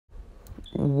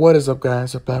What is up,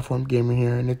 guys? A Platform Gamer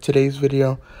here, and in today's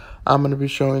video I'm going to be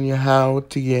showing you how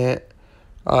to get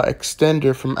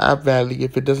extender from App Valley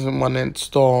if it doesn't want to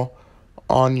install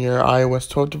on your iOS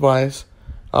 12 device,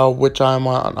 which I'm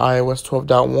on iOS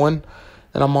 12.1.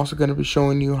 And I'm also going to be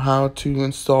showing you how to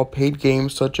install paid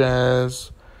games such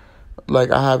as,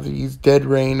 like, I have these Dead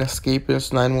Rain,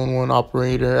 Escapist, 911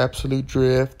 Operator, Absolute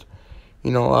Drift,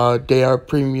 They Are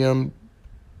Premium,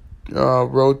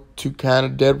 Road to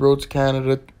Canada, Dead Road to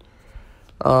Canada,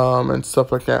 and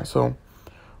stuff like that. So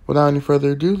without any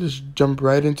further ado, let's jump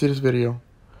right into this video.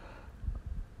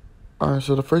 Alright,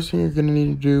 so the first thing you're going to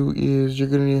need to do is you're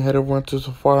going to need to head over to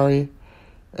Safari,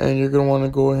 and you're going to want to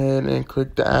go ahead and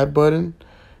click the add button,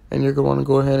 and you're going to want to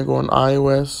go ahead and go on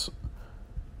iOS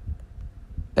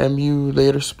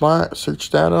emulator spot, search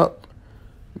that up,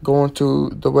 go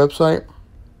into the website,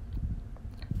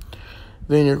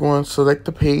 then you're going to select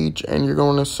the page, and you're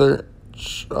going to search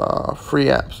free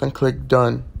apps and click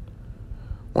done.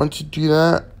 Once you do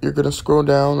that, you're going to scroll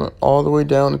down all the way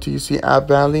down until you see App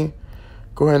Valley.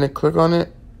 Go ahead and click on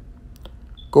it.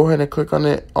 Go ahead and click on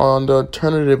it on the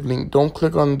alternative link. Don't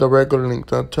click on the regular link,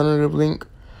 the alternative link.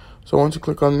 So once you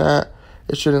click on that,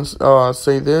 it shouldn't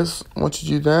say this. Once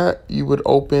you do that, you would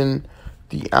open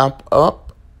the app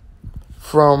up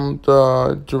from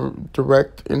the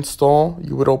direct install.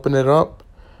 You would open it up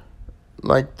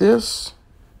like this.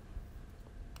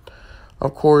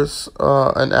 Of course,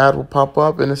 an ad will pop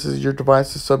up, and this is your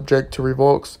device is subject to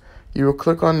revokes. You will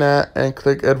click on that and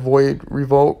click avoid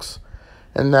revokes,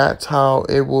 and that's how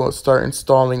it will start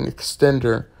installing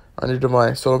extender on your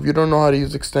device. So if you don't know how to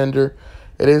use extender,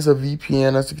 it is a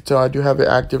VPN. As you can tell, I do have it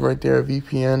active right there, a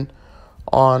VPN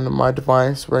on my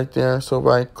device right there. So if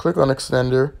I click on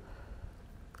extender,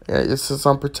 it says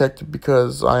unprotected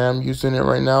because I am using it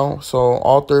right now. So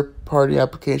all third-party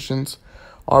applications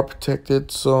are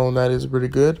protected, so that is pretty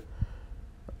good.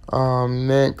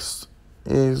 Next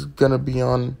is gonna be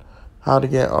on how to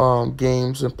get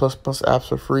games and plus apps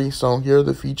for free. So here are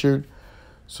the featured.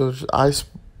 So there's Ice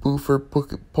Spoofer,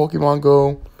 Pokemon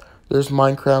Go, there's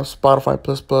Minecraft, Spotify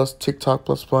plus, TikTok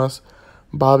plus,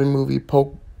 Bobby Movie,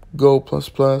 Go++,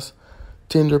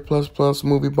 Tinder plus,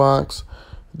 Movie Box.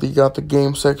 They got the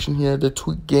game section here, the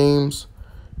tweak games.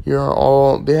 Here are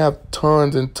all, they have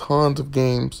tons and tons of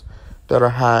games that are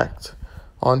hacked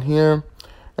on here.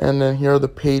 And then here are the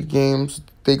paid games.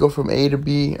 They go from A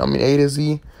to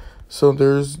Z. So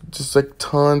there's just like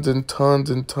tons and tons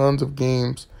and tons of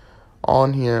games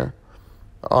on here,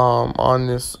 on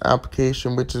this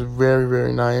application, which is very,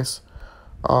 very nice.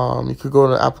 You could go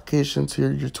to applications,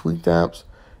 here your tweaked apps,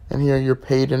 and here your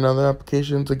paid and other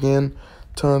applications. Again,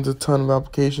 tons of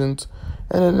applications.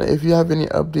 And then if you have any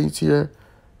updates here,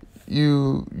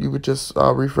 you would just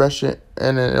refresh it,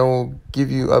 and then it will give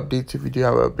you updates if you do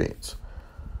have updates.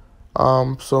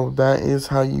 So that is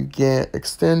how you get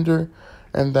extender,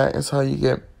 and that is how you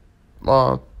get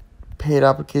paid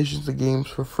applications and games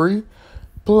for free,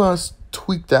 plus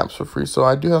tweaked apps for free. So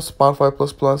I do have Spotify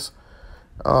plus.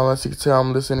 As you can tell,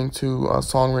 I'm listening to a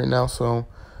song right now, so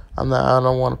I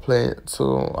don't want to play it,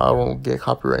 so I don't get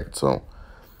copyright. So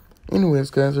anyways,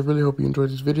 guys, I really hope you enjoyed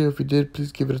this video. If you did,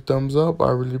 please give it a thumbs up.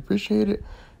 I really appreciate it.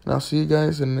 And I'll see you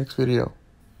guys in the next video.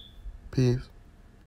 Peace.